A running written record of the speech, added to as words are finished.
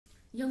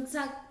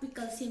YONGCHAK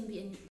PICKLE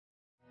sembi.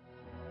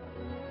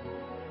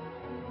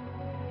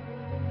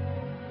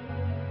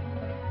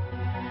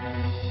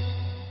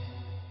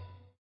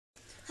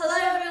 Hello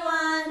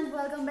everyone,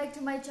 welcome back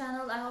to my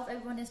channel. I hope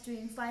everyone is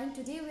doing fine.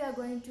 Today we are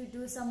going to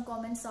do some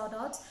comment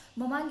shoutouts.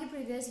 Mamangi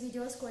previous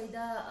videos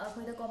koida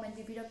comment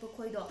pipira po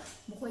koido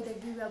mokoida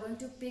we are going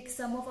to pick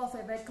some of our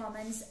favorite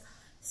comments.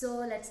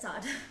 So let's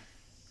start.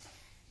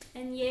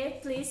 And yeah,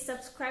 please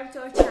subscribe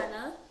to our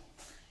channel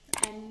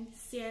and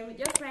share with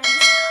your friends.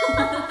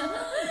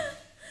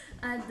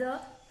 And the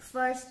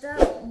first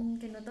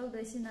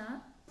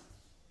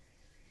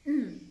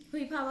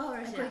Hui phaba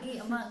horse akogi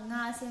ama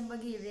nga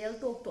sembagi real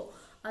talk to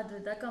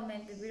aduda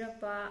comment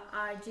bibirapa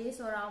RJ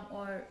Soram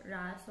or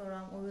Ra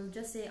Soram, or we'll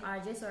just say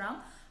RJ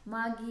Soram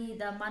magi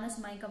the manas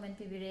my comment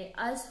bibire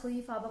as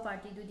hui phaba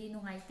party dudi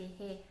nungaite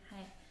he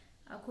hai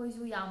akoi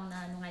su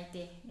yamna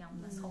nungaite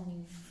yamna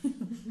songning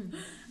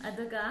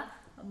aduga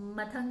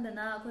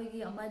mathangdana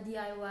akoigi ama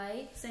DIY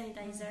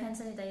sanitizer hand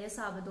sanitizer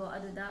sabado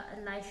aduda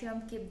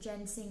lysham kip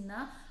jensing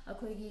na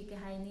akoigi ke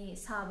haini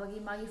sabagi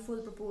magi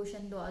full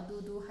proportion do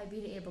adudu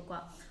habire ebakwa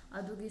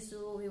adugi so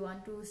we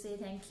want to say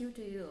thank you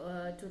to you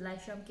to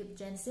lysham kip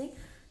jensing.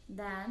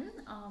 Then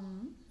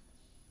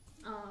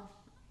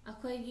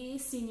akoigi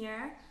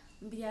senior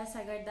Bia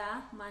Sagarda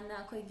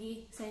mana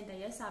akoigi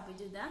sanitizer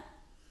sabijuda.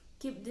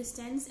 Keep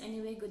distance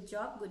anyway. Good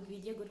job, good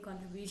video, good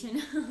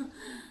contribution.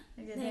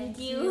 okay, thank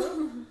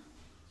you.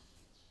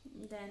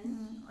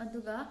 Then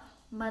aduga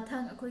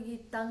mathang akoigi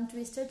tongue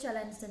twister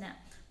challenge na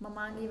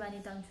mamangi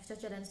bani tongue twister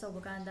challenge to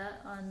bakanda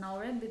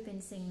Naurem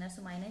Bipin Singh na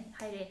sumaine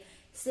haire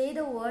say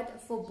the word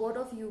for both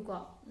of you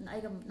ko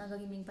ai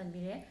nagagi ming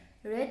panbire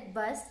red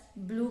bus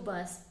blue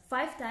bus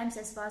 5 times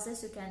as fast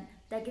as you can.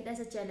 Take it as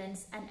a challenge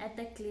and add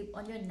the clip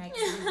on your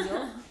next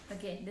video.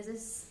 Okay,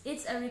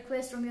 it's a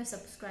request from your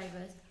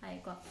subscribers.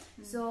 Hi ko.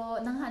 So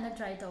nang hana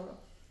try to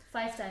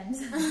 5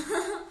 times.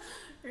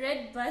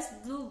 red bus,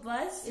 blue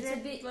bus, it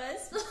red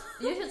bus. bus.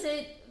 You should say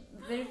it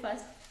very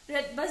fast.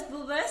 Red bus,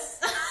 blue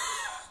bus.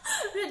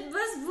 Red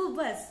bus, blue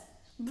bus.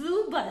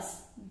 Blue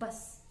bus.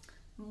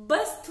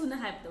 Bus tuna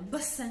hype though.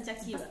 Bus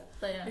sanchakiba.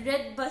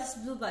 Red bus,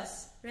 blue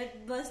bus.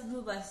 Red bus,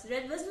 blue bus.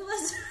 Red bus, blue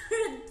bus.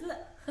 Red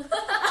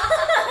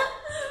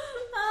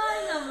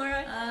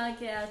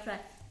Okay, I'll try.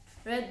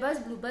 Red bus,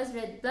 blue bus,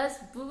 red bus,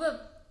 blue bus,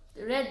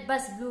 red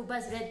bus, blue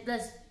bus, red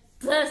bus,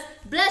 bus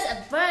a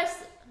bus.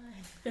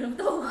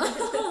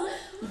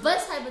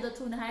 Bus hype the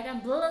tuna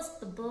hype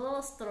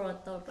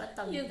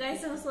You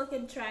guys also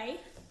can try.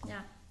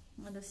 Yeah.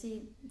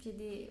 See,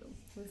 we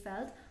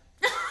felt.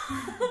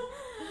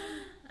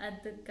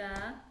 At the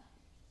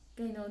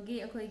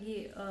kainogi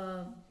akoigi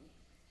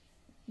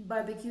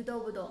barbecue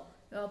to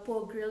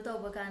pork grill to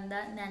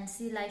bakanda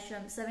Nancy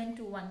Lysham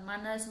 721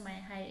 manas my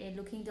high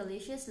looking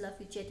delicious. Love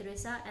you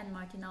Chetresa and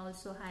Martina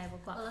also hi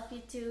love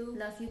you too.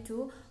 Love you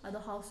too. Other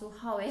house so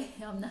how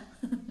yamna.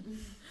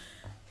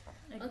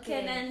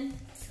 Okay then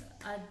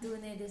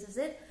this is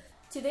it.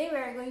 Today we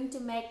are going to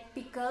make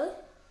pickle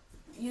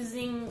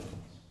using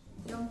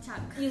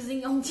YONGCHAK.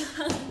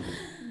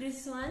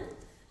 This one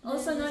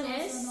also known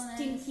as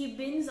stinky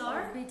beans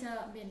or bitter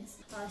beans.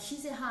 She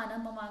said hana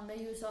mamangda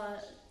use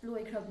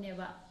loy crab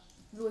neba.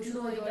 This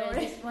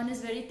one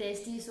is very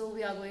tasty, so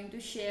we are going to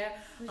share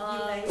with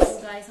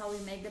you guys how we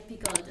make the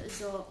pickle.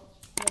 So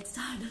let's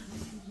start.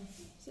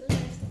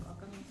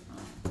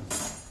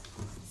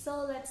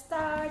 So let's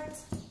start.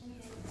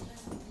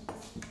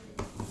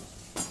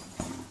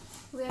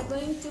 We are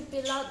going to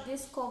peel out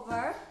this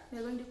cover. We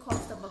are going to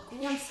cook the baku.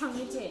 Wow,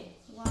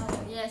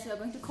 yes, we are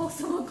going to cook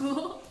the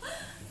baku.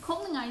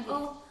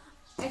 Oh,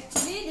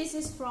 actually this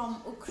is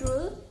from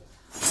Ukrul.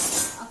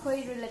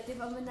 Akoy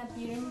relative amana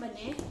pirim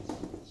bane.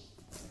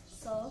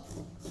 So,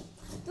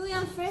 tu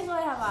yang fresh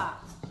hoy haba.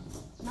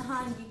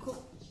 Nahan gi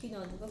cook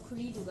kino duga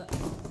khuli duga.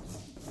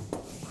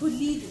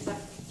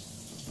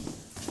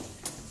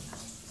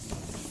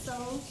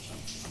 So,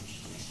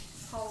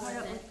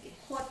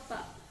 khot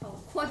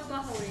pa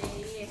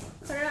hore.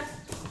 Khara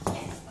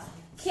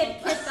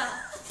khet pa.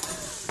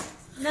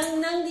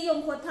 Nang di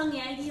yong khot thang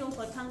ai di yong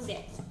khot thang de.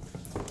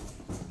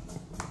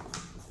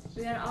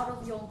 We are out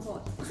of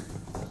yongkot.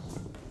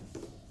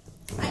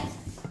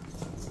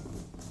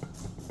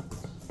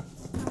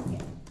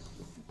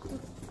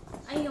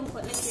 I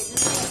yongkot like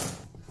this.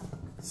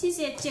 She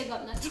said check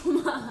up na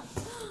tuma.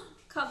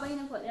 Kabay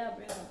na khot ya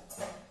bro.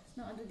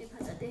 No, adu di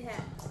phajate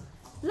hai.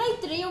 Like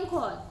 3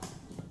 yongkot.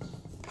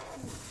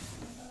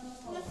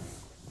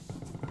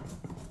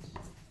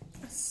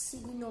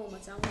 Sige no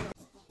macam no.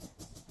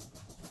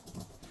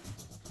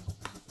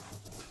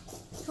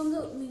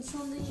 Somdo min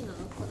somdo yin na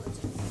khot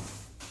aja.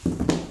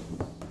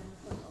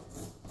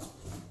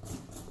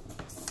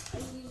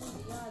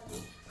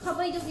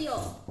 Kabay do biyo.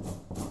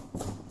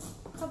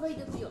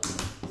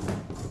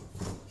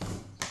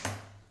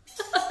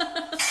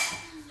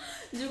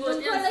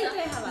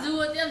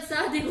 Jugot yam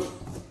sa digo.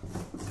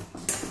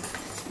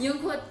 Yung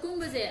khot kung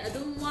ba je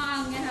adum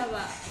wang nga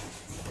haba.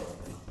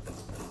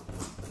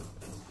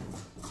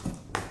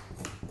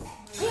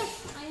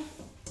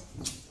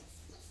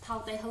 Thao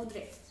tay hâu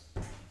dre.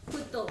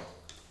 Put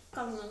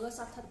ꯀꯪꯉꯒ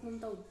ꯆꯥꯊꯠꯄꯨꯝ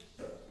ꯇꯧ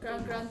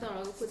ꯀ꯭ꯔꯥꯡ ꯀ꯭ꯔꯥꯡ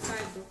ꯇꯧꯔꯒ ꯈꯨꯠ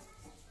ꯁꯥꯏꯕꯗꯣ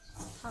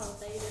ꯊꯥꯎ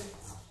ꯇꯩꯔꯅꯤ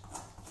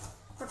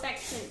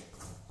protection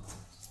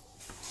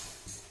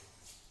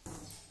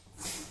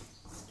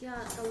kya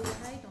tawle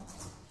haino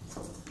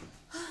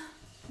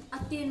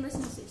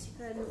ꯑꯇꯦꯟꯕꯁꯤꯡꯁꯦ ꯁꯤ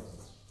ꯈꯔ ꯂꯨ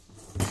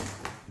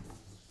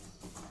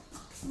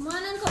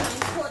ꯃꯥꯅ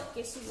ꯀꯃꯥꯏꯅ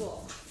ꯈꯣꯠꯀꯦ ꯁꯤꯕꯣ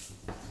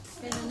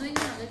kaya noy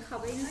na le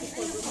khabai na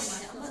ko ko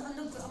ma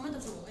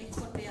amadasu ai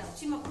khot pe ya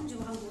si mafumji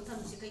ba hangu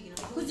tham si kai gina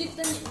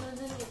ꯍꯧꯖꯤꯛꯇꯅꯤ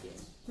ꯂꯣꯟꯖꯟꯒꯦ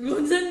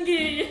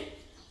lonjangi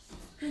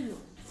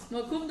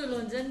makum do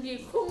lonjangi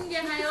khumge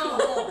hayo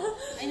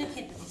aina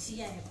khet de si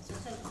ya he so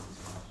so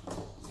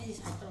ai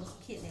sa to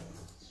khet de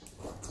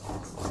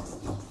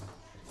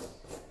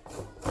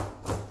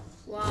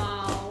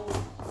wow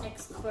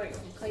expert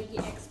khoi gi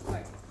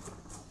expert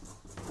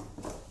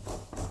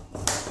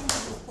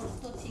khot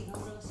to thi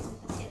gam ro si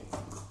ta khet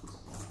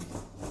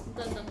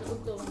dan dan do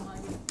to ma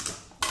gi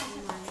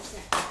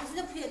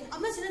asina khet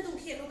ama sina tum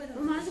khet ro ba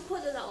ꯃꯃꯥ ꯁꯤ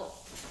ꯈꯣꯠꯂ ꯂꯥꯛꯑꯣ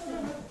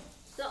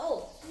ꯂꯥꯛꯑꯣ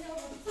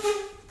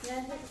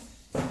ꯌꯥꯏ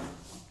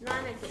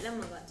ꯅꯥꯟꯅ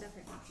ꯈꯦꯠꯂꯝꯃꯒ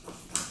ꯆꯠꯈ꯭ꯔꯦ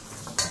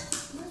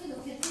ngi do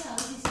khet ya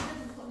si sina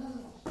tum khot na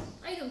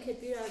ai dum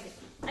khepirage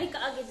ꯑꯩ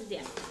ꯀꯛꯑꯒꯦ ꯑꯗꯨꯗꯤ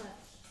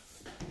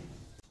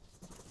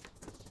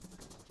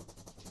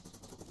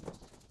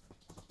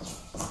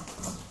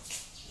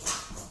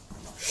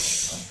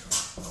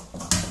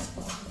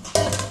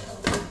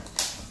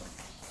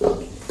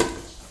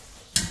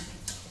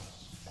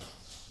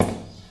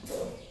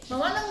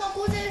mama nang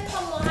makuje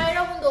thamo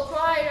haira hundo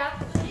khro haira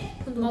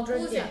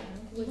makuje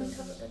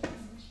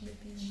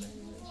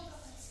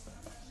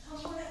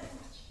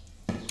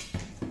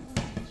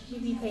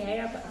ꯕꯤꯕꯤ ꯐꯩ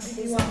ꯍꯥꯏꯔꯕ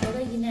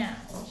wangdaga gine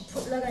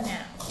phutlaga ne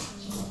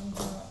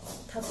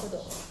thakpodo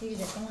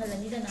hige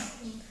tonghalani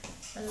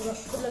aduga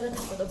phutlaga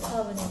thakpodo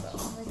phabane ba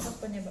mai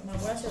thakpane ba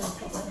mabura se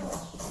thakpane ba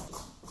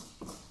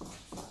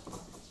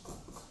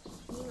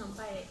ꯃꯤ ꯉꯝ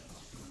ꯄꯥꯏꯔꯦ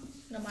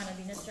namana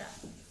binatra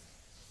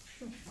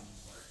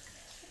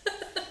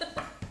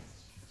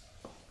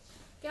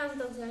ꯀꯌꯥꯝ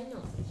ꯇꯧꯁꯦ ꯍꯥꯏꯅꯣ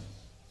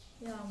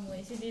ya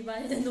moi sidi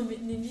bani da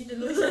numit nini da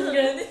lotion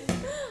gani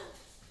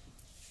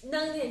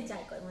ꯅꯪ hand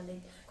ꯆꯥꯏꯀꯣ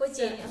ꯑꯩꯉꯣꯟꯗꯩꯗꯤ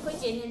ꯑꯩꯈꯣꯏ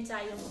ꯆꯦꯅ hand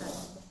ꯆꯥꯏ ꯌꯣꯡꯆꯥꯛ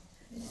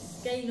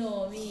kaino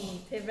mi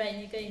favorite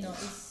ni kaino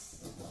is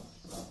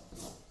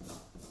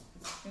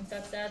yung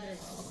tatadre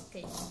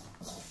kay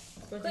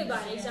ꯑꯩꯈꯣꯏ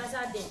ꯕꯥꯅ ꯆꯥ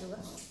ꯆꯥꯗꯦ ꯑꯗꯨꯒ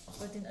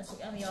protein asuk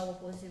yam yawa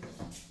possible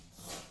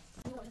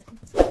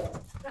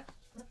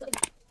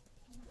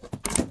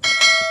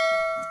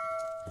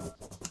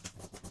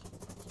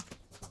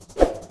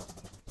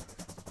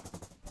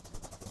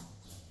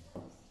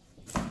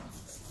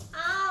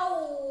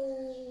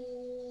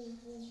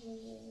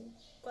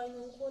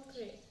ꯀꯩꯅꯣ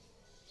ꯈꯣꯠꯈ꯭ꯔꯦ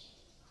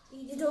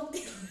ꯏꯗꯤ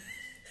ꯊꯣꯛꯇꯦ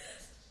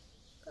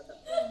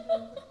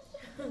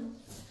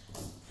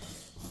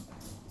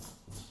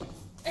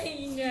ay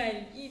ngai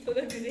I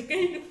thoda kise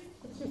kaino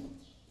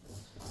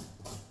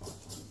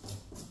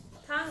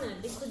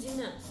ꯊꯥꯡꯅꯗꯤ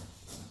ꯈꯨꯖꯤꯟꯅ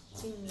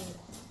ꯆꯤꯡꯉꯦ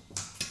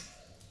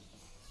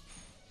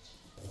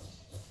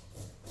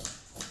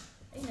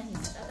ay nahi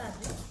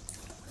tatadre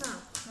ꯍꯥ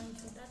nahi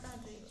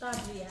tatadre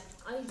ꯇꯥꯗ꯭ꯔꯤꯌꯦ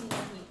ꯑꯩꯗꯤ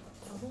ꯅꯍꯤ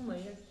ꯑꯍꯨꯝ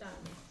ꯃꯔꯤꯔꯛ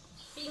ꯇꯥꯅꯤ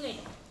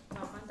ꯄꯤꯛꯉꯩꯗ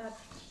ꯆꯥꯎꯀꯥꯟ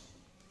ꯇꯥꯗ꯭ꯔꯤ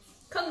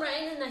ꯈꯪꯕ꯭ꯔꯥ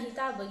ꯑꯩꯅ ꯅꯍꯤ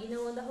ꯇꯥꯕꯒꯤ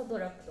ꯅꯉꯣꯟꯗ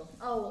ꯍꯧꯗꯣꯔꯛꯄꯗꯣ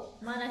aw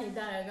mana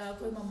hidaraga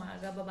khoi mama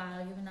ga baba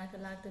ga manaka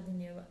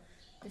laktadineba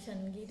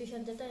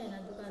tuition jatayena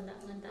dukanda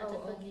nganta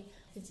tatpagi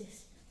which is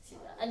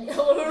ani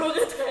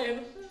awroga tayo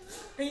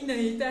ay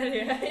nahi tare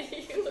ai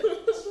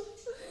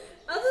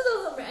ꯑꯗꯨꯗꯣ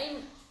ꯈꯪꯕ꯭ꯔꯥ ꯑꯩ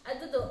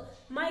ꯑꯗꯨꯗꯣ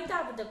ꯃꯥꯏ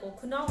ꯇꯥꯕꯗꯀꯣ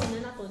ꯈꯨꯅꯥꯎꯒꯅ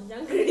ꯅꯥꯇꯣꯟ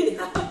ꯆꯪꯈ꯭ꯔꯤꯅꯦ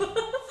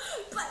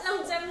ꯄꯠ ꯂꯥꯎ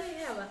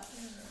ꯆꯪꯈ꯭ꯔꯤꯅꯦ ꯍꯥꯏꯕ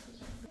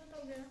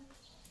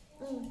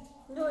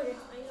ꯂꯣꯏꯔꯦ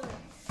ꯑꯩ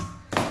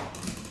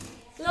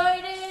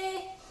ꯂꯣꯏꯔꯦ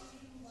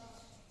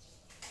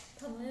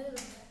thamne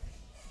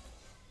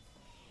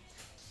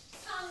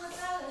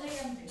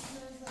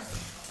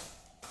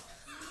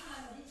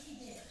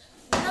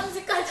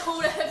ꯅꯪꯁꯦ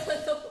ꯀꯥꯏꯊꯧꯔꯦ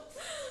ꯍꯥꯏꯕꯗꯣ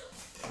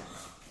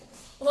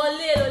ho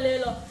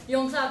lelo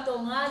yongsak to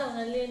nga dong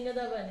na len ga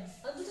da bane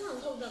ꯑꯗꯨ ꯊꯥꯡ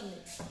ꯊꯧꯗꯕꯅꯦ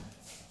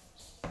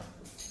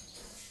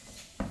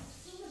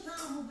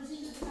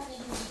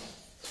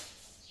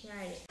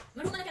ꯌꯥꯔꯦ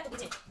ꯃꯔꯨ ꯃꯅꯥ ꯀꯌꯥ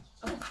ꯇꯧꯒꯦ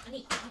ꯑꯍꯨꯝ ꯑꯅꯤ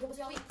ꯊꯣꯛꯄꯁꯨ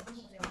ꯌꯥꯎꯏ ꯑꯍꯨꯝ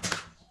ꯊꯣꯛꯄꯁꯨ ꯌꯥꯎꯏ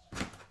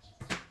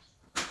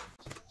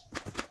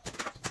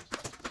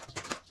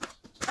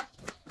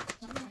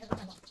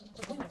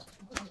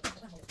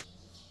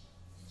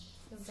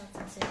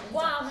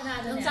wa mana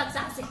da ꯌꯣꯡꯆꯥꯛ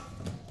ꯆꯥꯁꯦ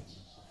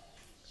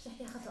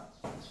ꯆꯥꯁꯦ ꯈꯛꯇ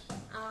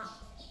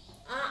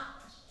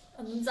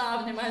anun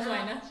jaabne ma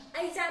soina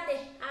ꯑꯩ ꯆꯥꯗꯦ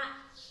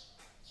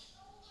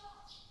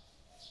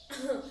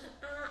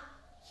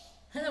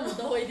hana mo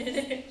to hoide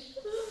de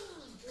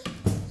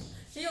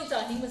si yong cha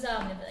hing ma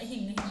jaabne ba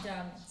hing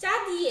jaabne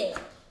ꯆꯥꯗꯤꯌꯦ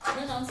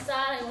no no sa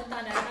lai mo ta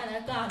na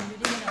ka mi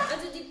di na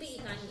ꯑꯗꯨꯗꯤ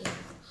ꯄꯤꯛꯏꯀꯥꯟꯒꯤ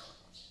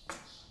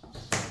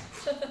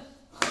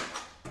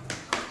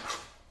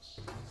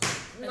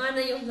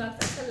ꯃꯥꯅ ꯌꯣꯡꯆꯥꯛ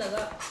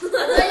ꯆꯥꯁꯜꯂꯒ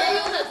ay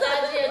yong sa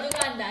sadri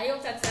adukanda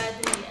yong sa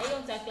sadri ay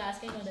yong sa class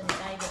kay no da ni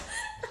sai do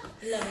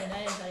 11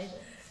 ay sai do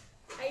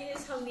ꯑꯩꯁꯦ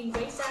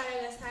ꯁꯥꯎꯅꯤꯡꯕꯩ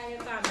ꯆꯥꯔꯒ ꯁꯥꯏꯔ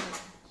ꯀꯥꯝꯃꯤ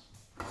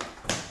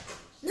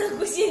ꯅꯪ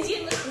ꯀꯨꯁꯤꯟ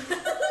ꯆꯦꯟꯕ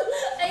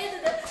ay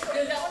da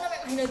yong sa ona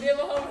mai na de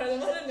ba ho ra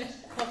ma ne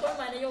khoi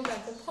ma ne yong sa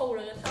ko phau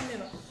ra tham ne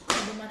ba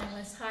adu ma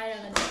na sai ra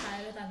ga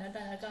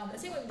ta na ka ma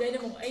se mo de ne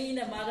mo ai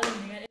na ma ga ni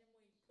ga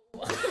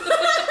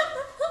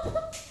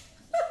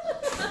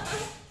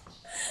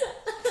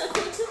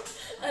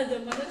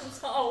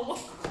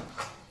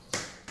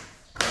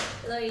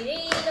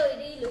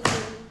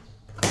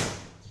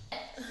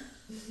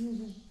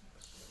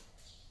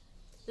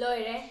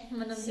Loire.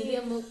 Manamdili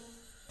amuk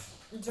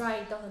dry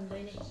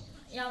tawhandoine.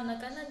 Yamna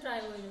kana dry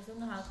oilusu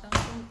ngahakang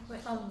sum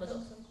thambado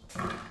sum.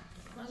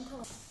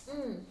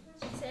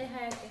 Say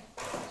hayake.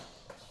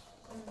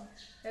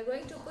 We're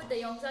going to put the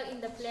yongchak in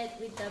the plate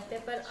with the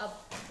pepper up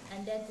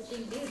and then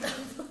putting this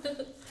down.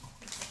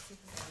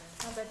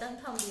 Betul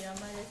thambira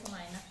male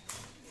sumaina.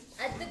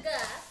 Aduga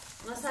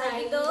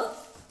Masai do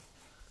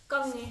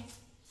kangge.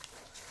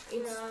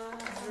 Ina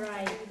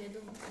dry.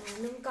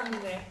 Nung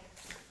kangge.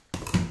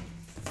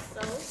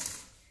 So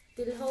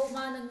tilho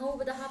mana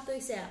ngobada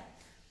haptoise.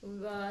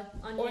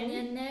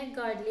 Onion,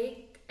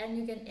 garlic, and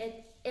you can add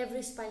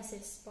every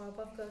spices.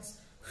 Powerpuff Girls.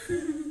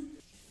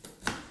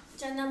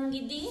 Chanam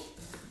gidi.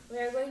 We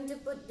are going to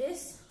put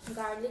this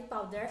garlic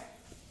powder.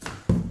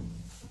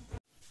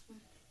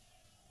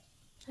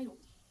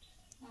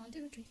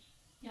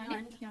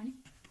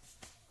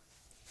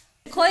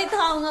 Khoi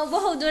thao nga bo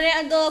hodore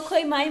ado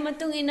khoi mai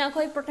matung ina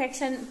khoi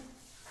protection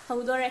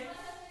hodore.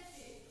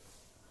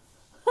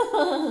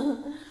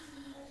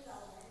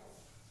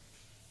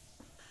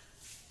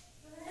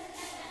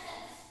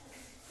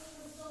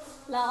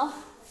 Lao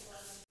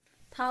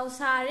thao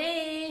sare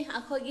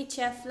akhoi gi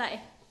chef lai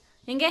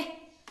henge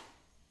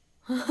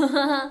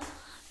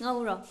ngau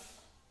ro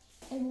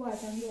Em war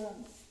sang yoram.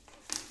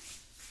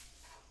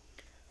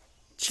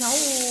 chau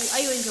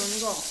ai wen jong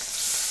go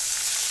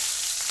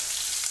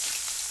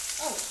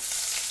oh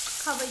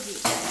cover ji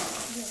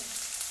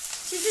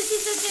chi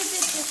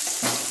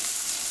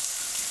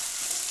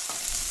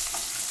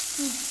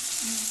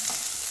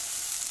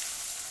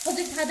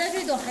Hodik thada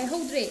ri do hai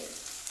hodre.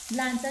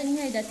 Lan cha ni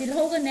hai da til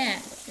ho ga ne.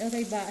 Yo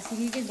kai ba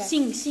sigi ke ba.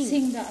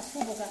 Sing da so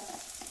ba ga.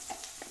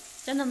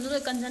 chanam do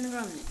kan jan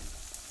gram ne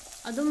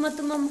adum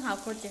matumam ha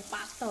ko che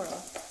pak tawro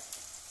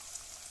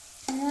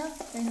Ha,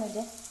 kai no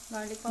do.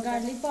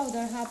 Garlic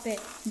powder hape.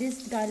 This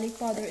garlic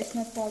powder is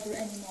not powder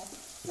anymore.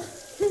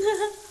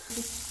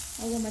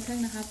 Ogo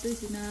mathang na hap to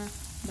sina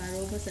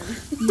baro ba sa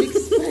mix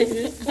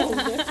spice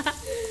powder.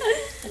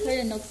 Akhoi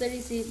na noksari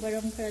si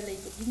baram khara lai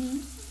gini.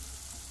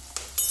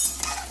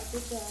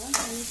 Aduga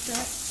aisa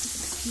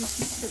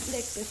the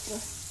black pepper.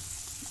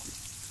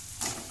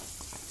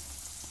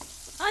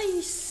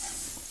 ice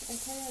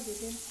Akhaya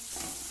bide.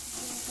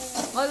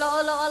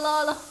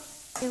 Olo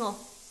ingo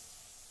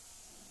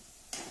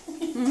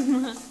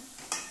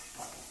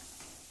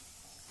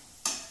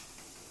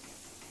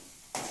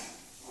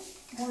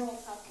Moro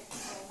hape.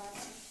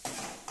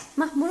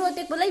 ma muro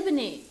tek ba lai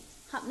bane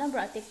hap na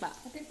bra tek ba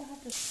Atik pa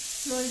hap.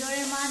 Loi loi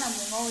ma na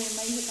mo ngawi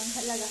mai hu kang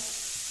khalaga.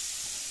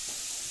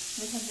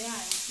 Mai thang ya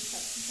ni sa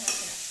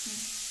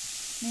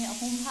ne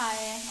ahum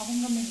phae ahum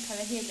ga min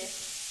khala hele.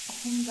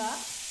 Ahum ga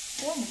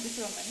 4 minutes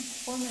romani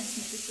 4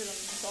 minutes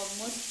romani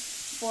almost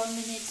 4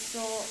 minutes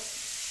so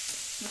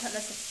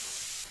muthala se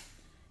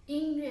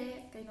ingre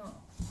kaino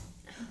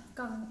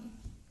kang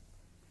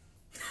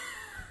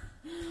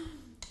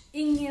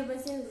inge ba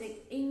se hujik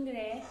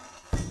ingre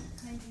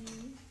haji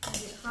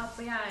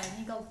hapa ya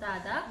ni kauta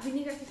da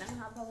vinegar kitang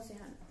ha ba se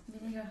han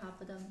vinegar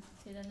hapadam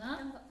sedana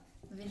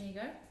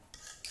vinegar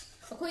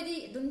akhoi di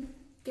dum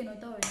keno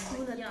tawre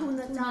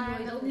tuna cha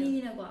loi do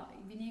ni na kwa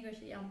vinegar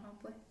se yam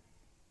hapoi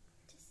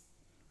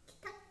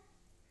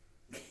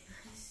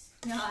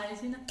yare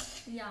sina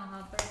yam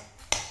hapa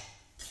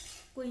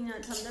kuina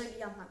thamda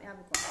yam hap ya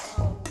ba ko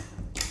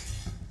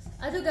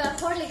aduga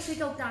horlicks si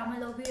kauta ma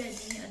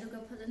lobirani aduga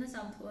phadana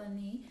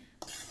samthoani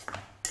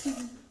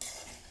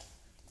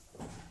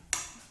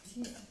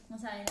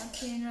masai na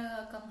kenra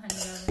kam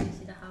hanra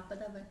sida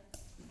hapadaba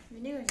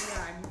vinegar ji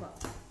yarni ba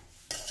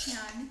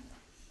yani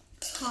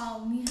how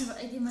me have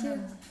I did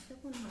manam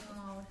sekon ha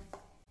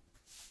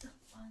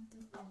one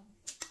two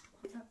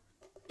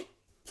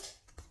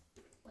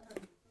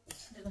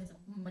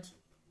much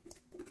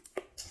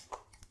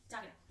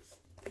jaga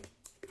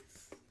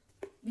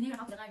vinegar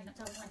half lagay na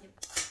chaw natin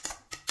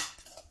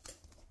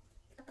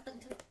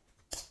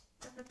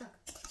tak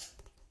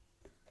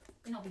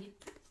pinabigit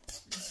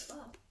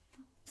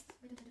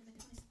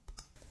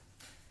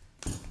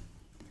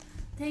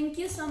Thank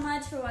you so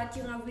much for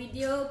watching our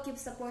video. Keep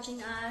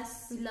supporting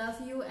us. we love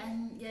you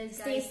and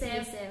yes Stay guys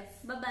safe. stay safe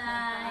Bye-bye.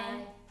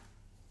 Bye.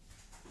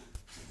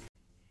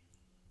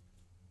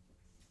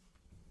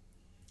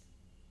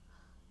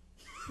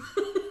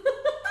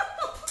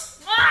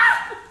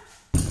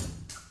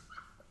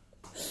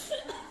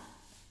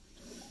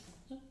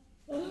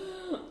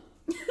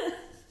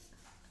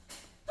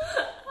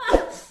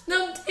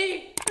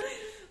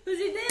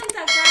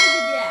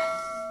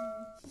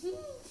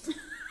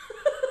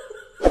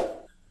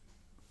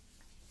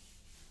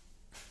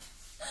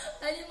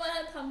 아니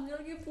마나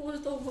담력이 보고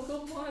너무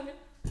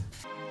고마워.